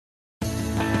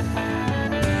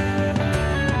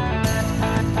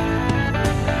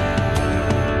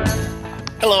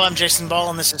Hello, I'm Jason Ball,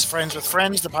 and this is Friends with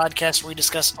Friends, the podcast where we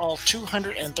discuss all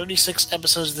 236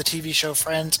 episodes of the TV show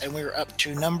Friends, and we're up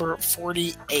to number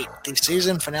 48, the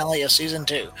season finale of season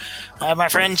 2. I have my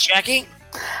friend Jackie.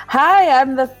 Hi,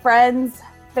 I'm the Friends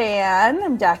fan.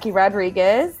 I'm Jackie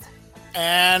Rodriguez.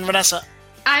 And Vanessa.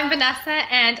 I'm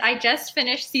Vanessa, and I just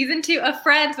finished season 2 of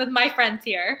Friends with my friends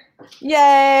here.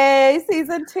 Yay!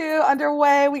 Season 2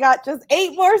 underway. We got just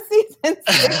 8 more seasons.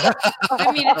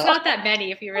 I mean, it's not that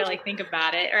many if you really think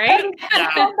about it, right?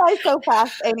 It's gone by so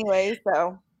fast anyway,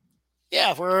 so.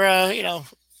 Yeah, we're,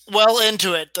 well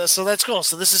into it. So that's cool.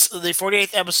 So this is the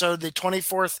 48th episode, the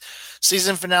 24th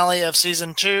season finale of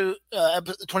season 2,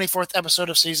 24th episode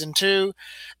of season 2.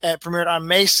 It premiered on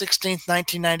May 16th,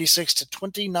 1996 to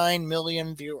 29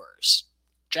 million viewers.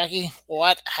 Jackie,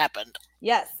 what happened?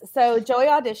 Yes. So Joey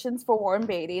auditions for Warren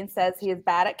Beatty and says he is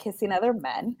bad at kissing other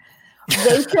men.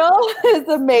 Rachel is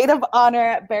the maid of honor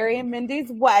at Barry and Mindy's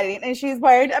wedding, and she's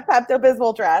wearing a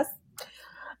Pepto-Bismol dress.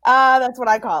 That's what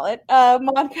I call it.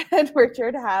 Monica and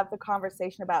Richard have the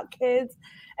conversation about kids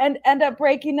and end up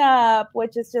breaking up,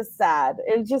 which is just sad.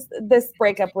 It's just this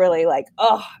breakup really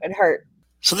it hurt.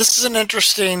 So this is an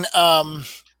interesting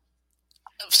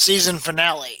season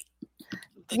finale.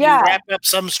 Yeah. You wrap up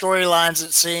some storylines,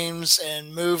 it seems,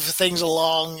 and move things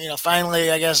along.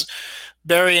 Finally, I guess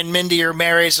Barry and Mindy are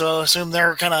married, so I assume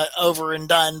they're kind of over and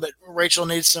done, but Rachel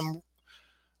needs some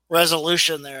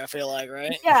resolution there, I feel like,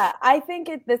 right? Yeah, I think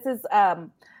this is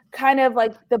kind of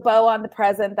like the bow on the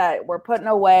present that we're putting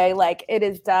away. Like, it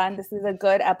is done. This is a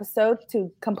good episode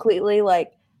to completely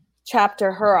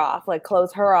chapter her off,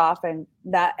 close her off and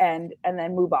that end, and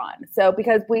then move on. So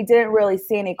because we didn't really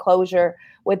see any closure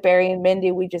with Barry and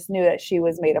Mindy, we just knew that she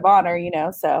was maid of honor,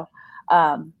 so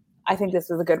I think this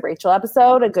was a good Rachel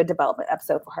episode, a good development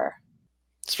episode for her.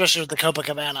 Especially with the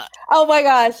Copacabana. Oh my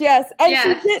gosh, yes. And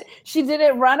yes. She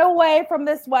didn't run away from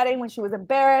this wedding when she was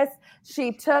embarrassed.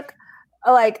 She took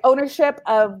ownership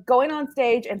of going on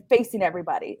stage and facing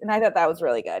everybody. And I thought that was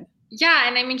really good. Yeah,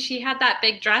 and I mean, she had that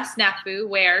big dress snafu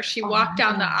where she walked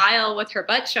down the aisle with her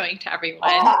butt showing to everyone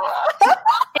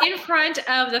in front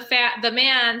of the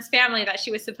man's family that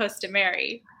she was supposed to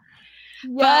marry.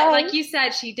 Yes. But like you said,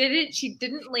 she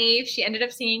didn't leave. She ended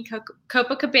up seeing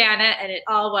Copacabana, and it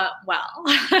all went well.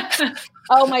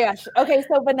 Oh my gosh. Okay,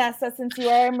 so Vanessa, since you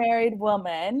are a married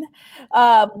woman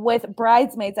with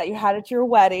bridesmaids that you had at your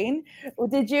wedding,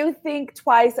 did you think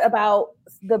twice about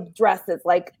the dresses?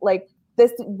 Like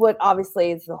this would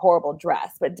obviously is a horrible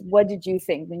dress, but what did you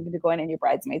think when you were going in your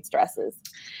bridesmaids' dresses?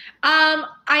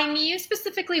 I knew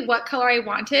specifically what color I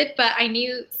wanted, but I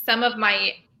knew some of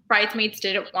my bridesmaids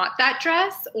didn't want that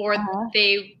dress, or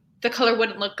the color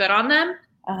wouldn't look good on them.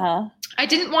 I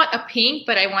didn't want a pink,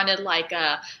 but I wanted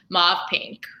a mauve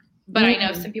pink. But I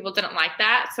know some people didn't like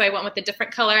that, so I went with a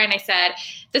different color, and I said,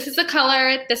 this is a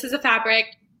color, this is a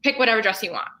fabric, pick whatever dress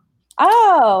you want.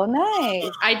 Oh,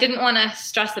 nice. I didn't want to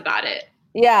stress about it.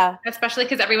 Yeah. Especially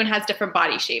because everyone has different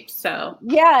body shapes, so.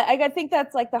 Yeah, I think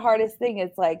that's the hardest thing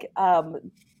is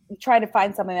trying to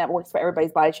find something that works for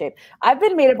everybody's body shape. I've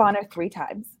been maid of honor 3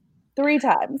 times. 3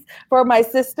 times for my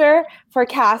sister, for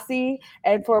Cassie,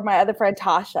 and for my other friend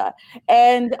Tasha.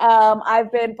 And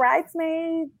I've been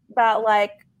bridesmaid about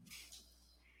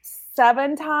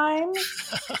 7 times.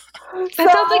 That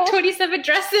sounds like 27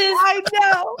 dresses. I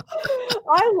know.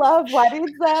 I love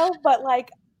weddings though, but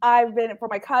I've been for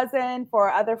my cousin, for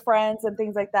other friends and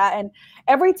things like that. And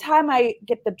every time I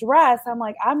get the dress, I'm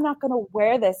like, I'm not going to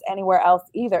wear this anywhere else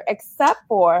either, except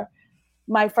for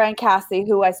my friend Cassie,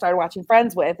 who I started watching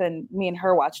Friends with, and me and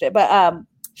her watched it. But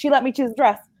she let me choose a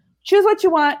dress. Choose what you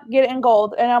want, get it in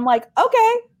gold. And I'm like,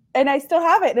 okay. And I still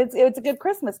have it. It's a good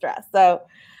Christmas dress. So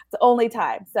it's the only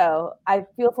time. So I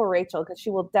feel for Rachel because she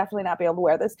will definitely not be able to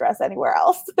wear this dress anywhere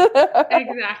else.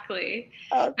 Exactly.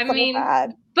 Oh, I mean,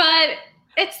 but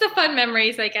it's the fun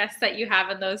memories, I guess, that you have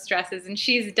in those dresses. And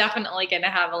she's definitely going to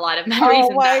have a lot of memories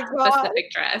in that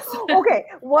specific dress. Okay.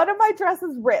 One of my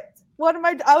dresses ripped.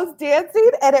 I was dancing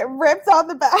and it ripped on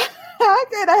the back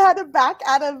and I had to back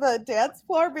out of the dance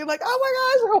floor being like,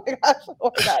 oh my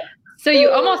gosh. So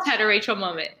you almost had a Rachel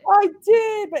moment. I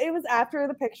did, but it was after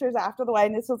the pictures, after the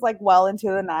wedding. This was well into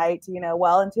the night,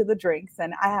 well into the drinks.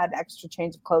 And I had extra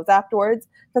change of clothes afterwards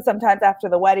because sometimes after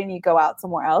the wedding you go out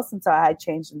somewhere else. And so I had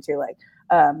changed into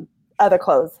other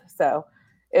clothes. So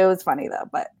it was funny though,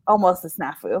 but almost a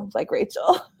snafu like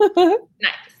Rachel.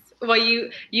 Nice. Well,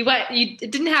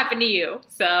 it didn't happen to you,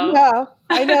 so. No,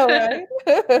 I know, right?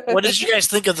 What did you guys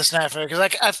think of the snafu?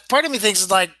 Because part of me thinks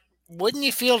wouldn't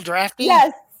you feel drafty?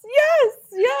 Yes,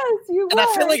 you would. And I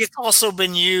feel like it's also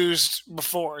been used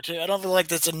before too. I don't feel like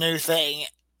that's a new thing.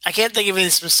 I can't think of any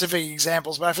specific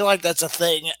examples, but I feel like that's a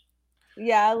thing.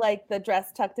 Yeah, like the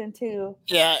dress tucked into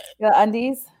the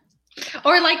undies.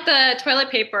 Or like the toilet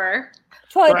paper.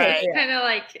 Toilet paper. Yeah. Kind of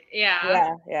like,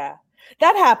 yeah. Yeah.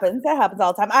 That happens. That happens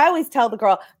all the time. I always tell the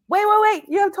girl, wait,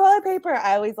 you have toilet paper.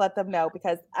 I always let them know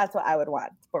because that's what I would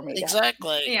want for me.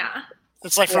 Exactly. Yeah.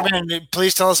 It's like for men,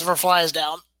 please tell us if our fly is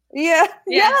down. Yeah.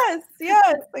 Yes,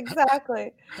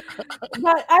 exactly.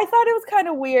 But I thought it was kind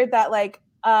of weird that like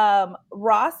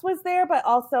Ross was there, but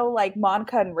also like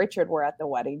Monica and Richard were at the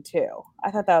wedding too.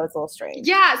 I thought that was a little strange.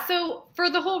 Yeah. So for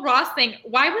the whole Ross thing,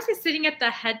 why was he sitting at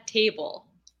the head table?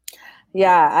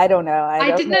 Yeah, I don't know.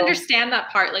 I didn't understand that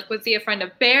part. Like, was he a friend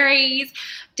of Barry's?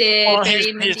 Did Barry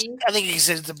and Mindy? I think he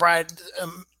said the bride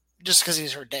just because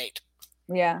he's her date.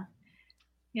 Yeah.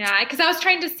 Yeah, because I was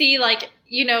trying to see, like,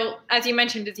 as you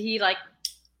mentioned, is he like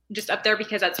just up there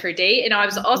because that's her date? And I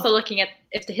was also looking at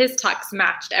if his tux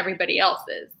matched everybody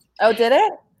else's. Oh, did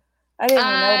it? I didn't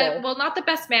even notice. Well, not the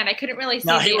best man. I couldn't really see.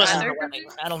 No, he wasn't in the wedding.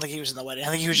 I don't think he was in the wedding. I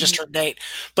think he was just her date.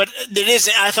 But it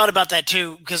is. I thought about that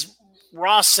too because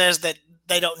Ross says that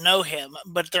they don't know him,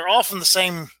 but they're all from the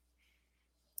same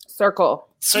circle.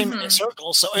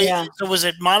 Circle. So, so was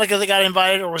it Monica that got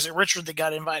invited, or was it Richard that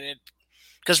got invited?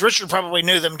 Because Richard probably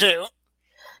knew them too.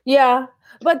 Yeah,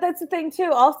 but that's the thing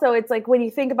too. Also, it's like when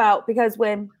you think about, because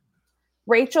when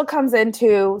Rachel comes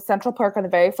into Central Park on the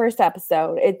very first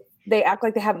episode, they act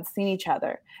like they haven't seen each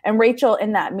other. And Rachel,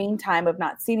 in that meantime of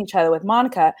not seeing each other with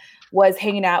Monica, was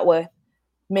hanging out with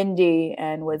Mindy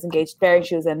and was engaged to Barry.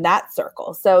 She was in that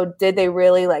circle. So did they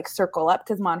really like circle up?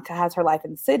 Because Monica has her life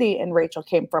in the city and Rachel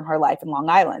came from her life in Long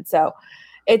Island. So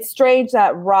it's strange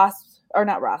that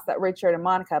that Richard and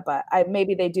Monica, but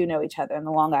maybe they do know each other in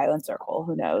the Long Island circle.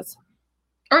 Who knows?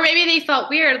 Or maybe they felt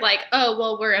weird, like, oh,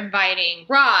 well, we're inviting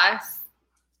Ross.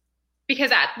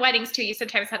 Because at weddings, too, you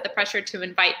sometimes have the pressure to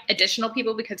invite additional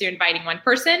people because you're inviting one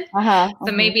person.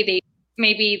 So maybe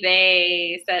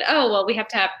they said, oh, well, we have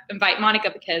to invite Monica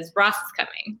because Ross is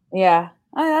coming. Yeah.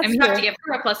 And we have to give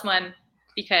her a +1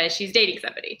 because she's dating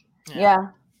somebody. Yeah.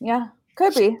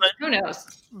 Could be. But who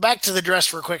knows? Back to the dress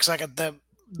for a quick second. The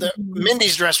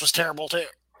Mindy's dress was terrible, too.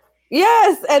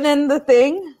 Yes. And then the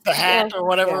thing. The hat or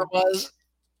whatever it was.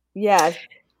 Yeah.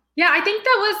 Yeah, I think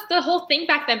that was the whole thing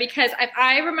back then because if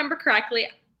I remember correctly,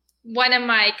 one of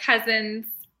my cousins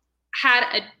had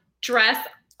a dress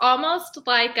almost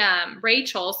like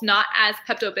Rachel's, not as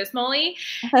Pepto-Bismol-y.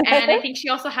 And I think she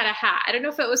also had a hat. I don't know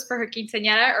if it was for her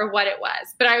quinceañera or what it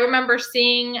was, but I remember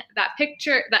seeing that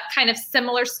picture, that kind of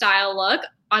similar style look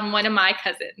on one of my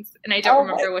cousins. And I don't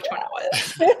remember which one it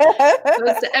was. It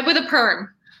was with a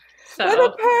perm. So. With a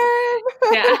perm.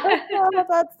 Yeah.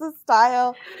 That's the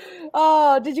style.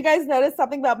 Oh, did you guys notice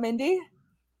something about Mindy?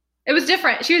 It was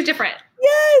different. She was different.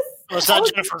 Yes. Well, it's not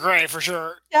Jennifer Grey for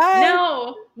sure. Yes.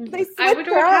 No. They switched I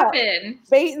wonder what happened.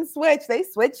 Bait and switch. They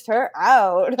switched her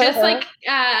out. Just like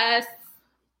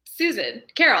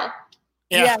Carol.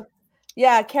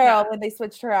 Yeah, Carol, when they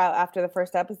switched her out after the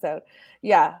first episode.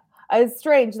 Yeah. It's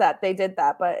strange that they did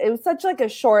that, but it was such like a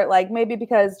short, like maybe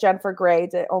because Jennifer Grey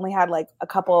only had like a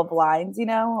couple of lines, I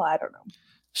don't know.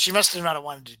 She must have not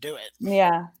wanted to do it.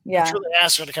 Yeah. I'm sure they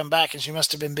asked her to come back and she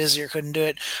must have been busy or couldn't do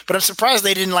it. But I'm surprised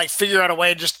they didn't like figure out a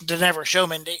way just to never show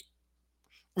Mindy.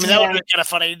 I mean, that would have been kind of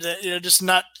funny to just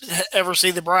not ever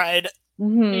see the bride.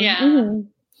 Mm-hmm. Yeah.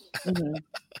 Mm-hmm.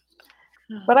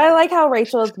 But I like how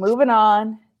Rachel is moving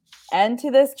on. End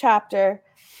to this chapter.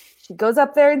 She goes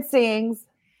up there and sings.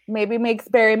 Maybe makes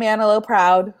Barry Manilow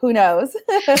proud. Who knows?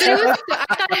 I thought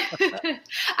it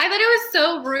was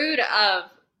so rude of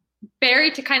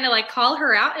Barry to kind of like call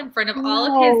her out in front of all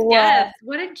of his guests.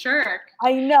 What a jerk.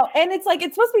 I know. And it's like,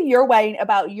 it's supposed to be your wedding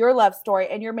about your love story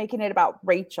and you're making it about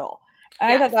Rachel.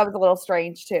 And I thought that was a little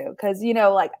strange too. Cause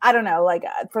like, I don't know, like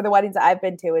for the weddings I've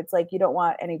been to, it's like, you don't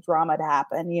want any drama to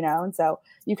happen, And so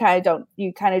you kind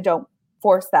of don't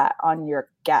force that on your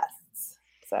guests.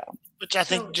 So. Which I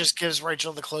think just gives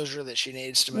Rachel the closure that she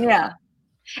needs to move on.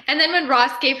 And then when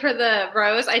Ross gave her the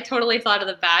rose, I totally thought of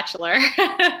The Bachelor.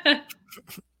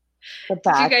 The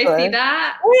Bachelor. Did you guys see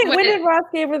that? Wait, when did Ross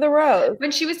give her the rose?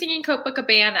 When she was singing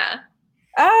Copacabana.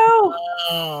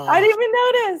 Oh, I didn't even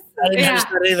notice. I didn't notice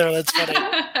that either. That's funny.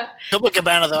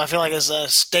 Copacabana, though, I feel like is a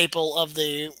staple of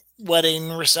the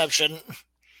wedding reception.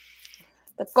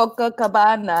 The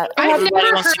Copacabana.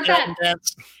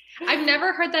 I've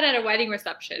never heard that at a wedding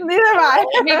reception. Neither have I.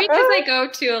 Maybe because I go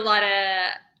to a lot of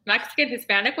Mexican,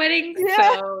 Hispanic weddings,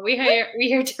 so we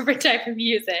hear different type of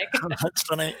music. That's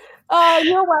funny. Oh,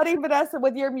 your wedding, Vanessa,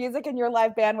 with your music and your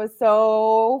live band was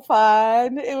so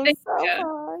fun. It was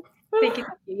fun. Thank you.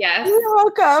 Yes. You're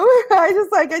welcome.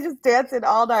 I just danced it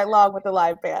all night long with the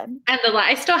live band. And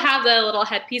I still have the little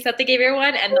headpiece that they gave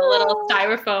everyone and the little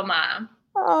styrofoam.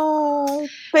 Oh,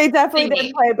 they definitely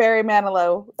didn't play Barry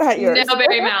Manilow at yours. No,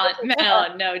 Barry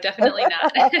Manilow. No, definitely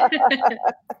not.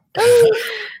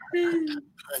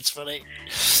 That's funny.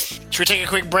 Should we take a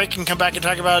quick break and come back and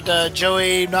talk about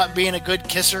Joey not being a good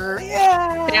kisser?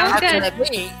 Yeah. Sounds good. How can that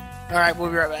be? All right, we'll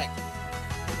be right back.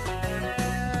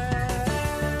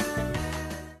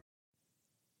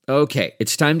 Okay,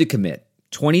 it's time to commit.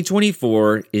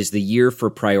 2024 is the year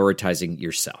for prioritizing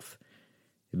yourself.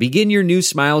 Begin your new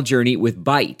smile journey with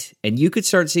Byte, and you could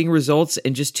start seeing results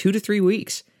in just 2 to 3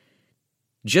 weeks.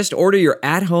 Just order your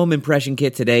at-home impression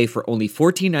kit today for only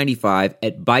 $14.95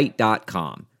 at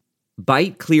Byte.com.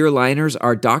 Byte clear liners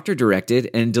are doctor-directed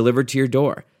and delivered to your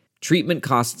door. Treatment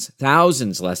costs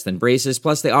thousands less than braces,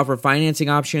 plus they offer financing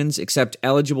options, accept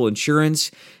eligible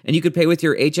insurance, and you could pay with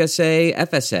your HSA,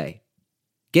 FSA.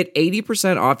 Get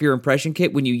 80% off your impression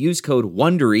kit when you use code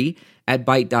WONDERY at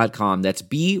Byte.com. That's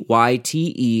BYTE.com.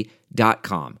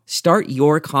 Start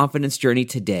your confidence journey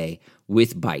today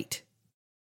with Byte.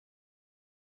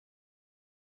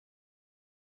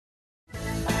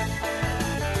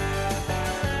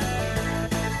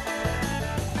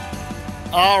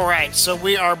 All right, so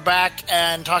we are back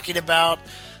and talking about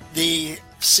the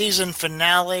season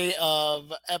finale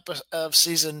of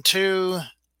season 2,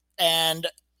 and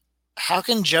how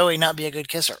can Joey not be a good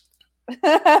kisser?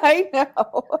 I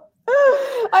know.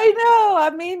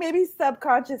 I mean, maybe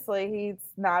subconsciously he's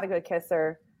not a good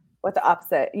kisser with the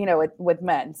opposite, with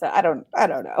men. So I don't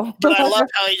know. But I love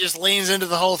how he just leans into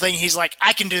the whole thing. He's like,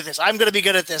 I can do this. I'm going to be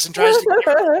good at this, and tries to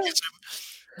kiss him.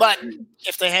 But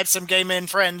if they had some gay men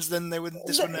friends, then this wouldn't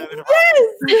have been a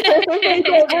problem. Yes, they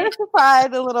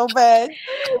diversified a little bit.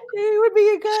 He would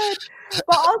be good.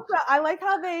 But also, I like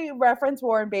how they reference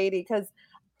Warren Beatty, because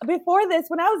before this,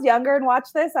 when I was younger and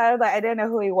watched this, I was like, I didn't know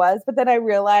who he was, but then I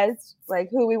realized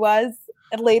who he was.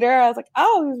 And later, I was like,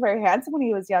 oh, he was very handsome when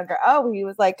he was younger. Oh, he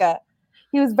was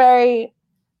very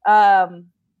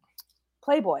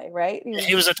playboy, right?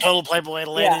 He was a total playboy,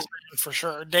 ladies man, for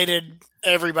sure. Dated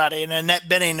everybody, and Annette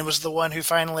Bening was the one who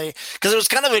finally, because it was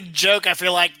kind of a joke, I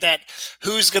feel like, that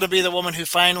who's going to be the woman who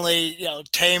finally,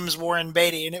 tames Warren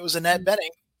Beatty, and it was Annette Bening.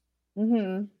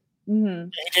 Mm-hmm. Mm-hmm.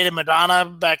 He dated Madonna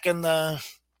back during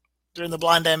the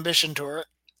Blonde Ambition tour.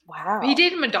 Wow. He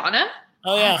dated Madonna?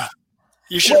 Oh, yeah.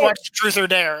 You should watch Truth or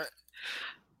Dare.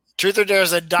 Truth or Dare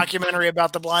is a documentary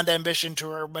about the Blonde Ambition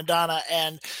tour, Madonna,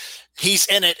 and he's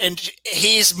in it, and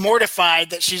he's mortified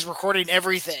that she's recording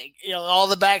everything, all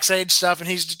the backstage stuff, and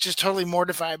he's just totally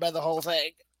mortified by the whole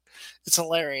thing. It's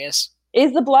hilarious.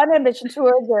 Is the Blonde Ambition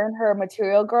tour during her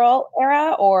Material Girl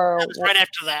era, or that was right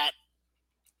after that?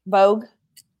 Vogue?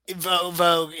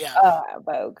 Vogue, yeah.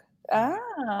 Vogue.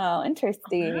 Oh,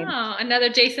 interesting. Oh, another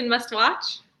Jason must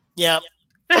watch? Yep.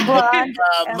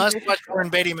 Must watch Warren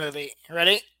Beatty movie.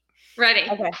 Ready? Ready.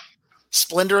 Okay.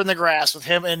 Splendor in the Grass with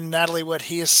him and Natalie Wood.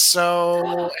 He is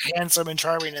so handsome and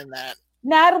charming in that.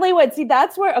 Natalie Wood. See,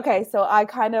 that's where, okay, so I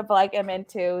kind of am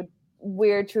into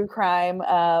weird true crime.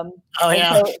 Yeah.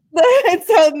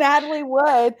 So Natalie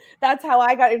Wood, that's how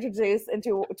I got introduced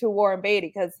to Warren Beatty,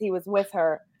 because he was with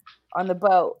her on the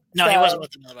boat. No, he wasn't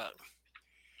with him on the boat.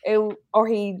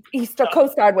 He still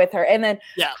co-starred with her, and then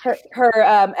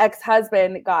her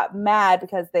ex-husband got mad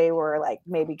because they were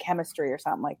maybe chemistry or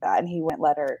something like that, and he wouldn't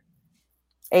let her.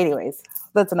 Anyways,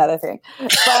 that's another thing. But,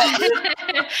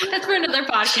 that's for another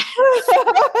podcast.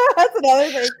 That's another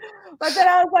thing. But then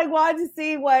I was wanted to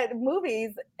see what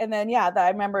movies, and then I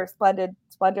remember Splendor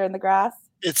in the Grass.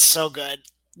 It's so good.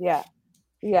 Yeah.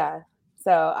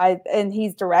 So and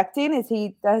he's directing. Has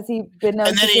he been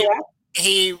known to direct?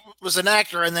 He was an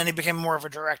actor, and then he became more of a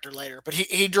director later. But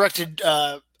he directed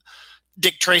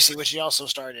Dick Tracy, which he also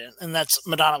starred in, and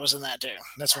Madonna was in that too.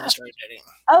 That's when they started dating.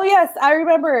 Oh yes, I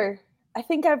remember. I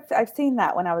think I've seen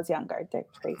that when I was younger. Dick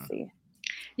Tracy.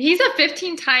 He's a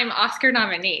 15-time Oscar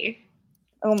nominee.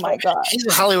 Oh my god, he's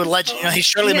a Hollywood legend. He's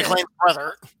Shirley MacLaine's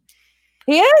brother.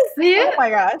 He is. Yeah. Oh my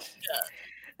gosh.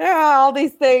 Yeah. All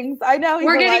these things. I know.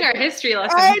 We're getting our history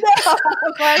lesson. I know.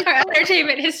 Our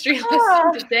entertainment history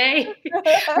lesson today.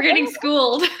 We're getting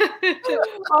schooled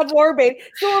on Warren Beatty.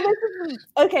 So this is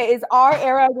okay. Is our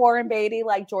era Warren Beatty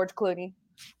like George Clooney?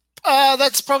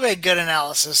 That's probably a good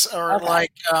analysis. Or okay.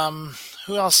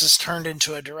 Who else has turned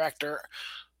into a director?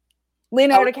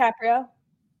 Leonardo DiCaprio.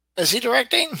 Is he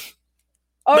directing?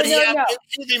 Oh, but no.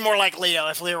 He'd be more like Leo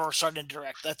if Leo were starting to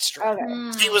direct. That's true.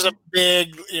 Okay. He was a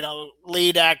big,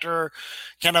 lead actor,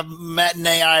 kind of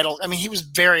matinee idol. I mean, he was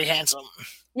very handsome.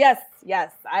 Yes.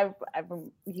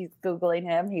 He's Googling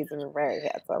him. He's very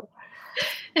handsome.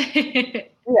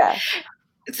 Yeah.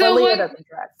 So now that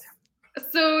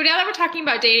we're talking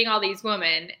about dating all these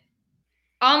women,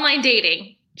 online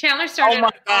dating. Chandler started. Oh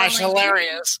my gosh,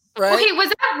 hilarious! Right? Okay, was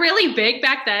that really big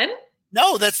back then?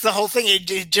 No, that's the whole thing.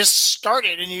 It just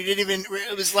started, and you didn't even.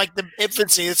 It was like the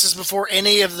infancy. This is before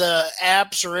any of the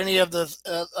apps or any of the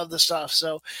stuff.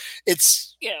 So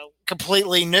it's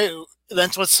completely new.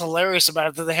 That's what's hilarious about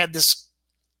it. That they had this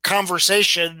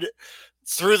conversation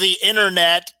through the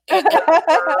internet, and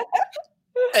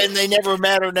they never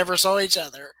met or never saw each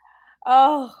other.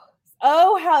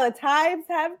 Oh, how the times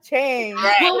have changed.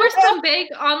 Right. Well, we're some big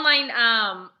online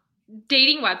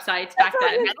dating websites back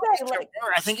then.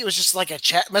 I think it was just like a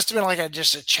chat. Must have been like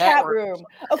just a chat room.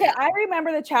 Okay, I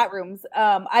remember the chat rooms.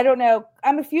 I don't know.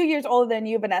 I'm a few years older than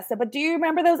you, Vanessa, but do you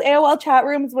remember those AOL chat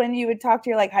rooms when you would talk to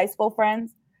your like high school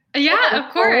friends? Yeah,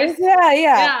 of course.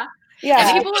 Yeah.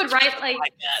 And people would write like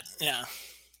that. Yeah.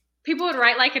 People would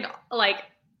write like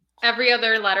every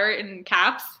other letter in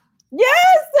caps.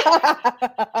 Yes. And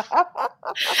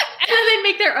then they'd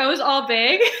make their O's all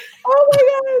big. Oh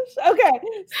my gosh. Okay.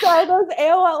 So those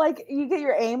AOL, like you get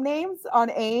your AIM names on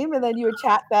AIM and then you would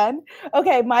chat then.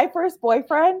 Okay. My first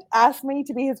boyfriend asked me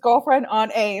to be his girlfriend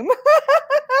on AIM.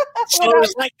 So it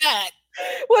was like that.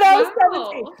 When I was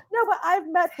 17. No, but I've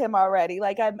met him already.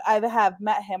 Like I have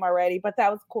met him already, but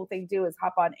that was a cool thing to do is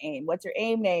hop on AIM. What's your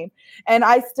AIM name? And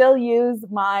I still use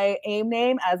my AIM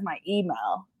name as my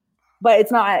email. But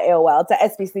it's not at AOL. It's at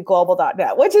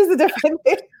sbcglobal.net, which is a different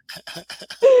thing.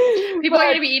 People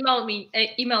are going to be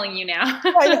emailing you now.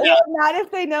 Well, not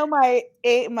if they know my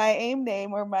AIM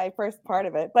name or my first part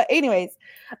of it. But anyways,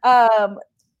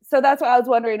 so that's what I was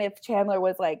wondering if Chandler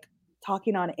was like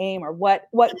talking on AIM or what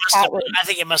chat room. I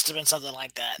think it must have been something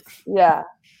like that. Yeah,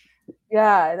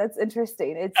 that's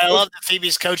interesting. I love that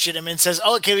Phoebe's coaching him and says,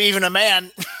 "Oh, it could be even a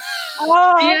man."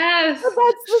 Yes, but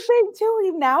that's the thing too.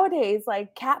 Even nowadays,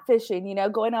 like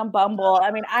catfishing, going on Bumble. I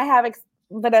mean, I have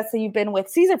Vanessa, you've been with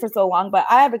Caesar for so long, but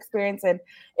I have experience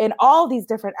in all these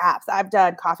different apps. I've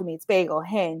done Coffee Meets Bagel,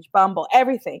 Hinge, Bumble,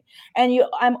 everything. And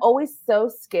I'm always so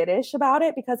skittish about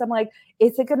it because I'm like,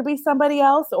 is it going to be somebody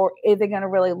else or is it going to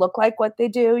really look like what they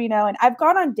do? And I've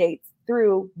gone on dates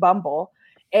through Bumble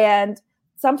and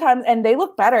sometimes, and they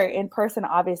look better in person,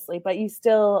 obviously, but you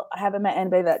still haven't met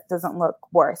anybody that doesn't look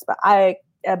worse. But I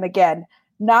am, again,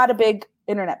 not a big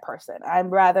internet person. I'm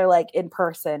rather like in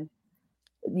person,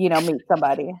 meet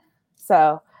somebody.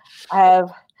 So I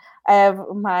have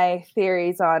my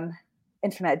theories on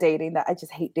internet dating that I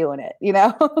just hate doing it,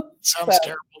 Sounds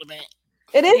terrible to me.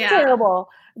 It is terrible.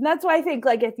 And that's why I think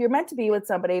like if you're meant to be with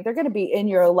somebody, they're going to be in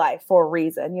your life for a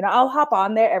reason. I'll hop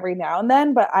on there every now and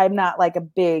then, but I'm not like a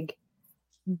big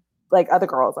like other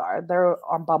girls are. They're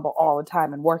on Bumble all the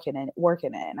time and working it.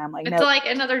 And I'm like, it's like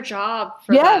another job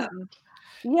for them.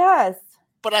 Yes.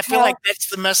 But I feel like that's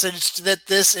the message that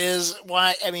this is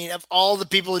why, I mean, of all the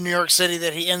people in New York City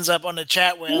that he ends up on a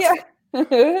chat with. Yeah.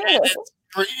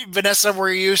 Vanessa, were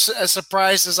you as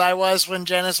surprised as I was when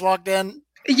Janice walked in?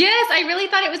 Yes, I really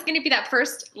thought it was going to be that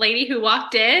first lady who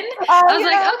walked in. I was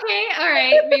like, okay, all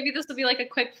right, maybe this will be like a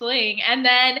quick fling. And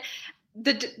then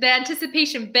the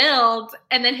anticipation builds,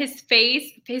 and then his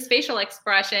facial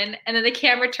expression, and then the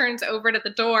camera turns over to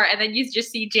the door, and then you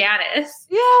just see Janice.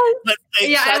 Yeah, but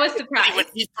I was surprised when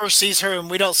he first sees her, and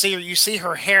we don't see her. You see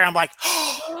her hair. I'm like,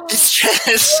 oh, it's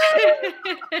Janice.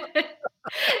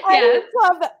 I just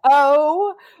love that.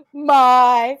 Oh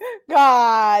my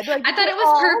God! Like, I thought it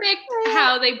was perfect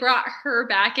how they brought her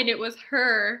back, and it was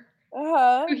her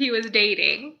who he was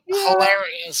dating.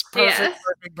 Hilarious, perfect,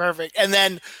 and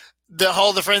then.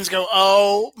 The friends go,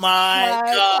 oh my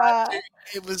God.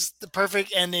 It was the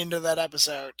perfect ending to that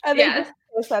episode. And then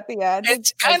at the end.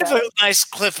 It's kind of a nice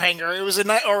cliffhanger. It was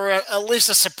at least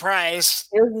a surprise.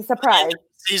 It was a surprise.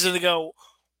 Season to go,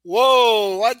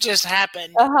 whoa, what just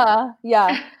happened?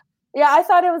 Yeah. Yeah, I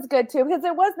thought it was good too because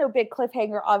there was no big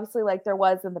cliffhanger, obviously, like there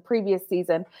was in the previous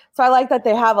season. So I like that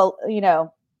they have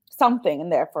something in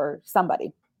there for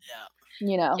somebody.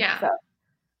 Yeah.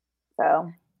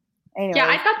 So. Anyway. Yeah,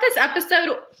 I thought this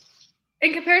episode,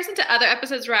 in comparison to other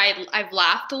episodes where I've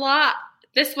laughed a lot,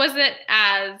 this wasn't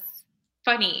as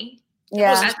funny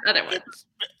as other ones.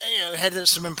 It had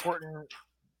some important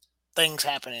things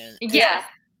happening. Yeah.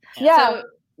 So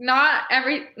not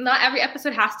every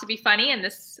episode has to be funny, and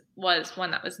this was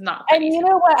one that was not funny. And you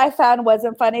know what I found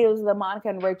wasn't funny? It was the Monica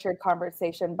and Richard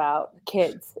conversation about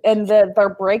kids, and their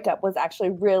breakup was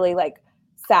actually really like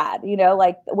sad,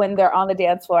 like when they're on the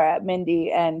dance floor at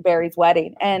Mindy and Barry's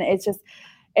wedding. And it's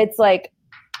like,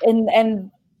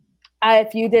 and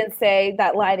if you didn't say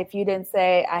that line, if you didn't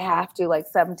say I have to like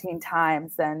 17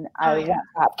 times, then I won't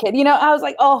have kid. You know, I was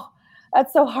like, oh,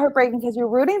 that's so heartbreaking because you're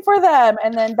rooting for them.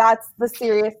 And then that's the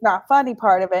serious, not funny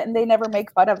part of it. And they never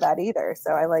make fun of that either.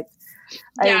 So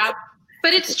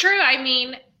but it's true. I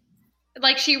mean,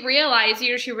 like she realized,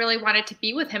 she really wanted to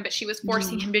be with him, but she was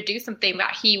forcing him to do something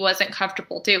that he wasn't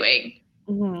comfortable doing.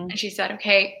 Mm-hmm. And she said,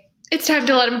 okay, it's time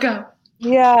to let him go.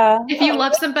 Yeah. If you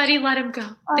love somebody, let him go.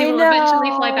 They will eventually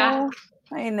fly back.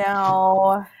 I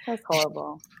know. That's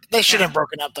horrible. They shouldn't have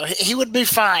broken up, though. He would be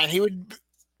fine.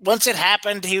 Once it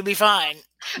happened, he would be fine.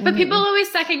 But people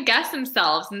always second guess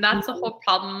themselves, and that's a whole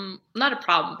problem. Not a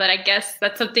problem, but I guess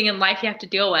that's something in life you have to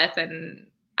deal with. And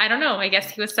I don't know. I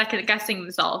guess he was second guessing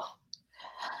himself.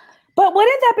 But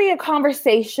wouldn't that be a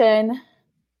conversation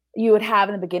you would have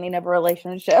in the beginning of a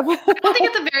relationship? I don't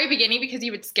think at the very beginning because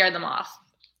you would scare them off.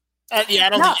 I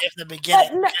don't think at the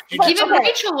beginning. Even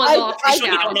Rachel was all freaked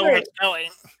out. Don't know where it's going.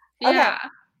 Yeah. Okay.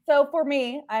 So for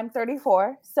me, I'm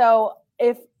 34. So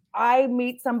if I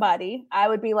meet somebody, I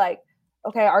would be like,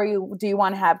 okay, do you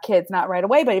want to have kids? Not right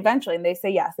away, but eventually. And they say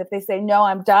yes. If they say no,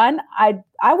 I'm done. I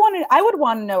would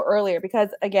want to know earlier because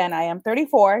again, I am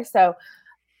 34. So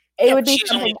it would be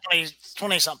she's only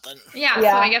 20 something. Yeah. So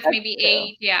I guess maybe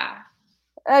 8. Yeah.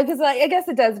 Because I guess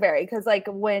it does vary. Because like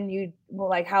when you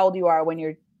like how old you are when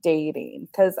you're dating.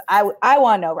 Because I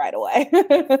want to know right away.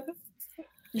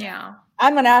 Yeah.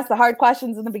 I'm going to ask the hard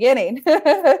questions in the beginning.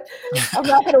 I'm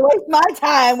not going to waste my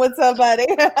time with somebody.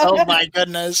 Oh my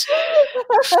goodness.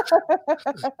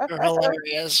 You're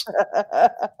hilarious.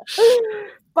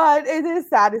 But it is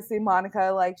sad to see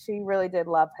Monica. Like she really did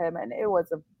love him and it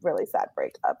was a really sad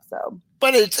breakup. So,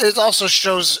 but it also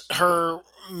shows her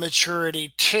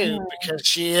maturity too, because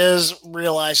she is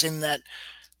realizing that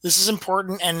this is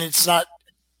important and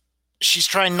she's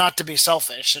trying not to be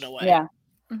selfish in a way. Yeah.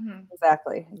 Mm-hmm.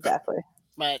 Exactly.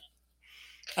 But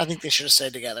I think they should have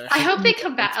stayed together. I hope they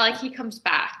come back. Like he comes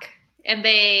back, and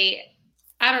I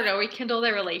don't know, rekindle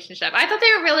their relationship. I thought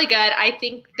they were really good. I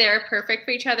think they're perfect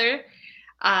for each other.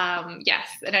 Yes,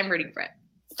 and I'm rooting for it.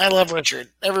 I love Richard.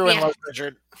 Everyone loves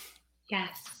Richard.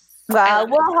 Yes. Well,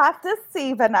 we'll have to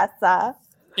see, Vanessa.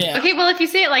 Yeah. Okay. Well, if you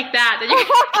say it like that, then you're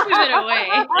gonna give it away.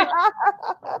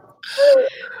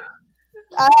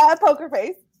 Poker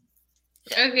face.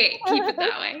 Okay, keep it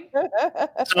that way.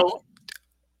 So,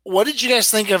 what did you guys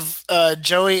think of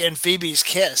Joey and Phoebe's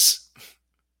kiss?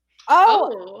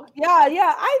 Oh, yeah.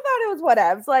 I thought it was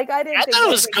whatevs. Like I thought it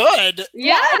was good.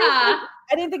 Yeah. I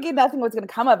didn't think nothing was going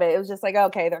to come of it. It was just like,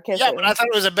 okay, they're kissing. Yeah, but I thought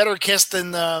it was a better kiss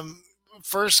than the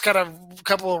first kind of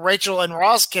couple of Rachel and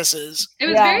Ross kisses. It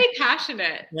was very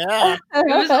passionate. Yeah,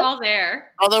 it was all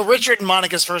there. Although Richard and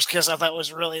Monica's first kiss, I thought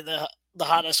was really the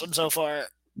hottest one so far.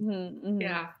 Mm-hmm.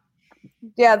 Yeah.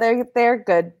 Yeah, they're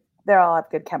good. They all have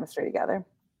good chemistry together.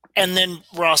 And then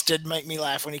Ross did make me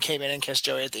laugh when he came in and kissed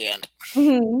Joey at the end.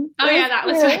 Mm-hmm. Oh yeah, that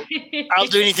was funny. I'll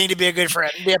do anything to be a good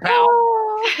friend, be a pal.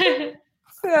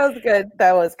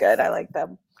 That was good. I like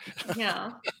them.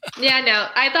 Yeah. Yeah, no.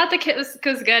 I thought the kiss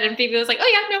was good, and Phoebe was like,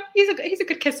 "Oh yeah, no, he's a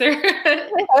good kisser."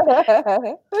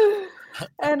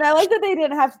 And I like that they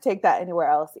didn't have to take that anywhere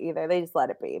else either. They just let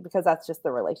it be because that's just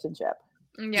the relationship.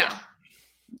 Yeah.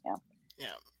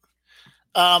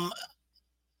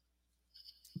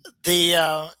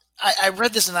 I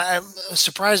read this and I'm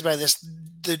surprised by this.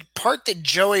 The part that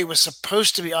Joey was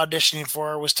supposed to be auditioning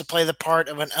for was to play the part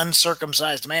of an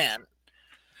uncircumcised man,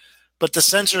 but the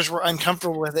censors were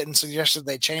uncomfortable with it and suggested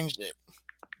they changed it.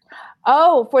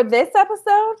 Oh, for this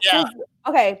episode? Yeah.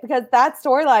 Okay, because that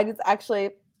storyline is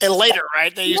actually and later,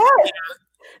 right? They used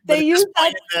they used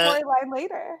that storyline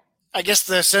later. I guess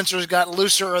the censors got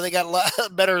looser, or they got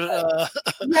better,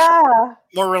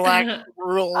 more relaxed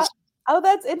rules. Oh,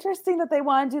 that's interesting that they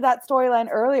want to do that storyline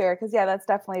earlier because, that's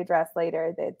definitely addressed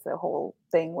later. It's a whole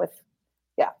thing with,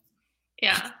 Yeah.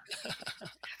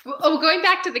 Oh, going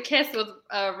back to the kiss with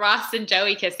Ross and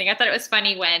Joey kissing, I thought it was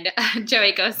funny when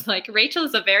Joey goes like, "Rachel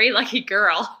is a very lucky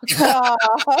girl."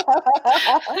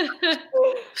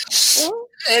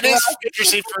 It is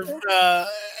interesting for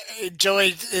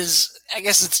Joey is, I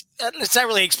guess it's not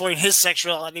really exploring his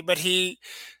sexuality, but he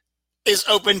is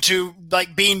open to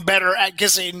like being better at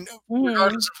kissing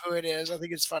regardless of who it is. I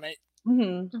think it's funny.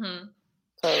 Mm-hmm. Mm-hmm.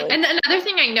 Totally. And another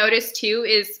thing I noticed too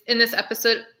is in this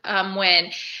episode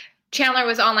when Chandler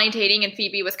was online dating and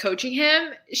Phoebe was coaching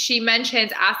him, she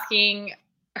mentions asking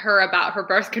her about her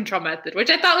birth control method, which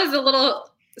I thought was a little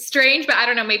strange, but I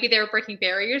don't know, maybe they were breaking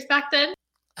barriers back then.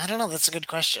 I don't know. That's a good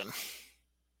question.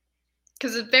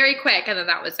 Because it's very quick and then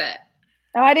that was it.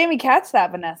 Oh, I didn't even catch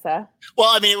that, Vanessa. Well,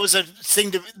 I mean, it was a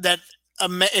thing that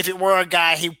if it were a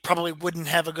guy, he probably wouldn't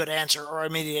have a good answer or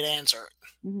immediate answer.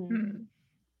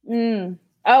 Mm-hmm.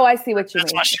 Oh, I see what you mean.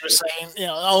 That's what she was saying.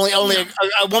 Only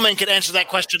a woman could answer that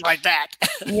question like that.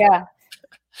 Yeah.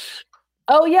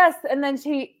 Oh, yes. And then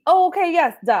okay,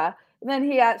 yes, duh. And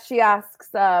then she asks,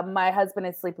 my husband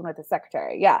is sleeping with the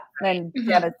secretary. Yeah. And then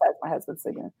Janet says, my husband's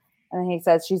sleeping. And then he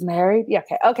says, she's married. Yeah.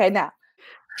 Okay. Now.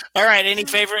 All right. Any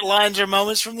favorite lines or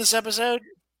moments from this episode?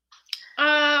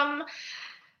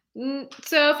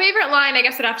 So favorite line, I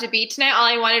guess, would have to be, tonight all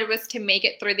I wanted was to make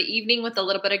it through the evening with a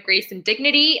little bit of grace and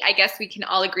dignity. I guess we can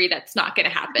all agree that's not going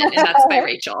to happen, and that's by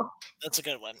Rachel. That's a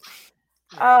good one.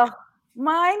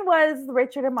 Mine was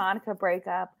Richard and Monica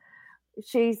breakup.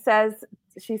 She says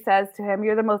to him,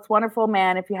 "You're the most wonderful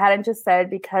man. If you hadn't just said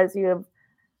because you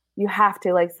have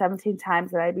to like 17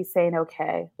 times, then I'd be saying,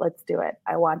 okay, let's do it.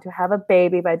 I want to have a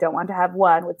baby, but I don't want to have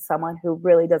one with someone who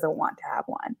really doesn't want to have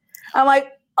one." I'm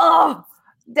like, oh,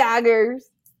 daggers.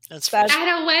 That's at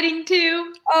a wedding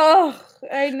too. Oh,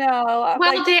 I know.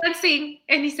 While dancing.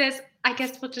 And he says, I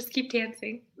guess we'll just keep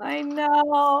dancing. I know.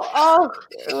 Oh,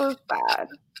 it was bad.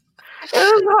 It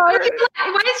was hard.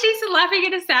 Why is Jason laughing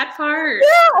at a sad part?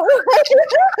 Yeah.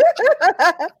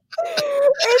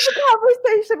 It's a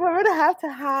conversation we're going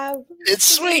to have. It's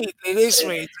sweet. It is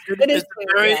sweet. It's a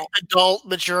very adult,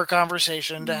 mature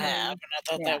conversation to have. And I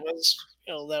thought that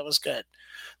was good.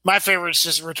 My favorite is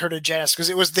just Return to Janice because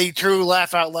it was the true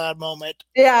laugh out loud moment.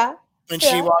 Yeah. When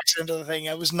she walks into the thing.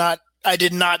 I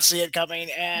did not see it coming,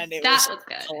 and it was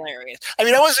good. Hilarious. I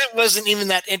mean, I wasn't even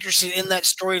that interested in that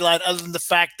storyline other than the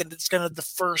fact that it's kind of the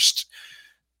first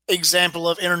example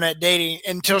of internet dating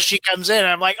until she comes in.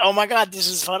 I'm like, oh my God, this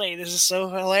is funny. This is so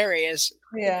hilarious.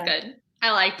 Yeah. Good. I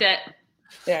liked it.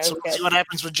 Yeah, so we'll see what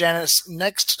happens with Janice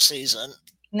next season.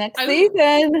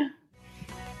 Season.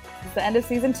 It's the end of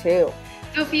season 2.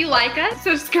 So if you like us,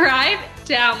 subscribe,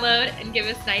 download, and give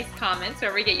us nice comments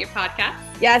wherever you get your podcasts.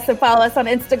 Yes, and follow us on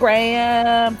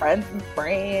Instagram, Friends and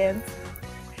Friends.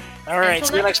 All right,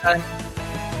 see you next time.